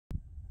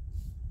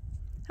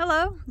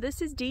Hello,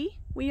 this is Dee.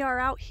 We are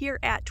out here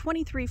at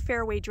 23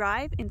 Fairway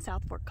Drive in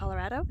South Fork,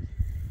 Colorado.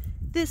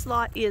 This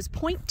lot is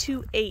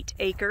 0.28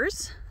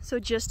 acres, so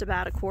just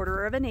about a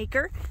quarter of an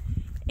acre,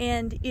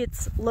 and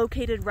it's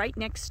located right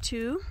next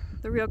to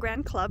the Rio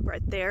Grande Club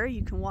right there.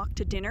 You can walk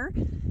to dinner,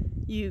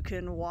 you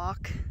can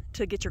walk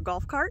to get your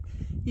golf cart,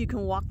 you can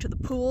walk to the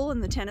pool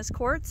and the tennis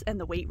courts and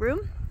the weight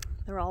room.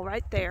 They're all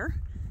right there.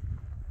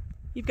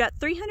 You've got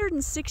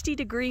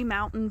 360-degree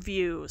mountain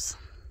views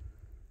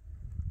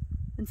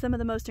and some of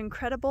the most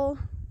incredible,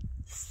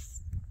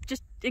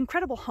 just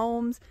incredible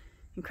homes,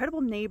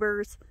 incredible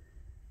neighbors.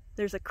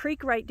 There's a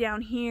creek right down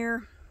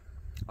here.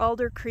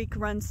 Alder Creek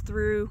runs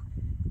through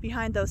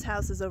behind those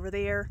houses over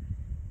there,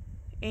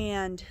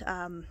 and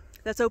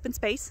that's open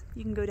space.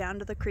 You can go down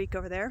to the creek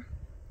over there.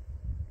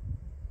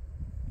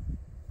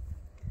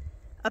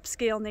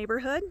 Upscale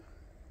neighborhood.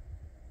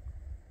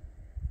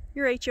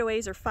 Your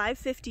HOAs are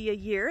 $550 a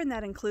year, and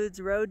that includes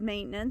road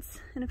maintenance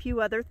and a few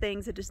other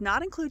things. It does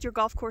not include your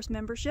golf course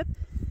membership,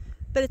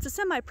 but it's a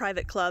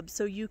semi-private club,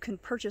 so you can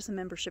purchase a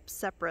membership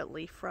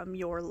separately from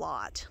your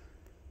lot.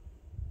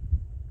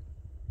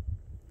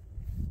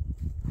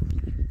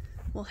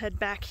 We'll head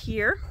back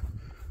here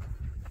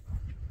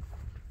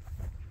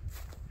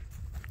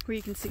where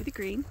you can see the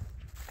green.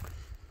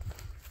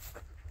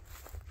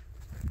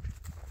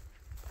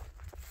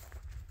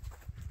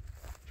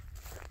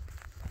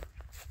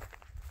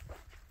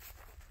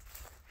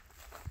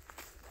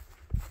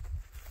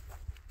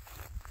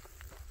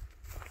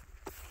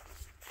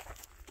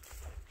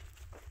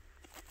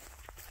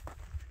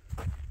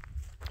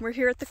 We're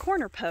here at the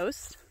corner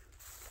post,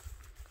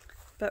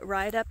 but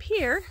right up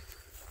here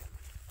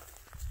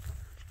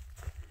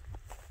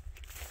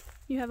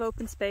you have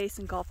open space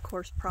and golf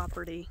course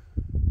property.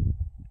 You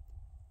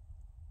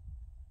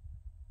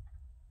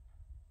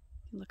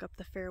can look up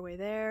the fairway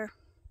there.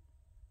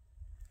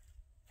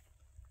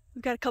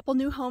 We've got a couple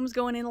new homes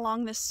going in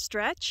along this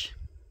stretch.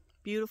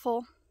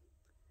 Beautiful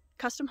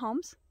custom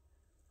homes.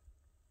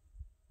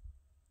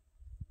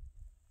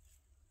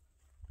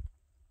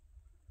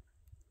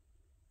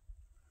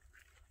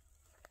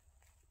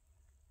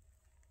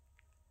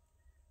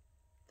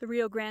 The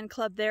Rio Grande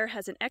Club there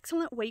has an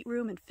excellent weight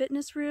room and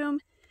fitness room.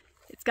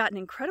 It's got an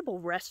incredible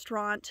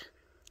restaurant.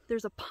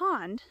 There's a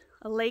pond,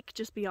 a lake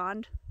just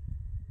beyond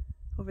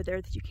over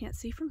there that you can't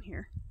see from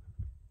here.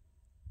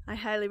 I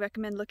highly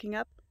recommend looking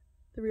up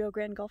the Rio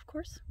Grande Golf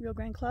Course, Rio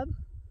Grande Club.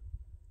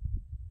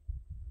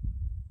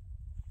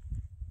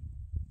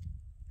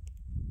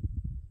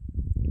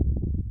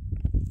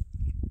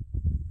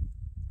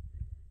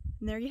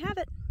 And there you have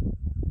it.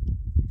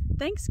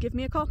 Thanks, give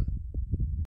me a call.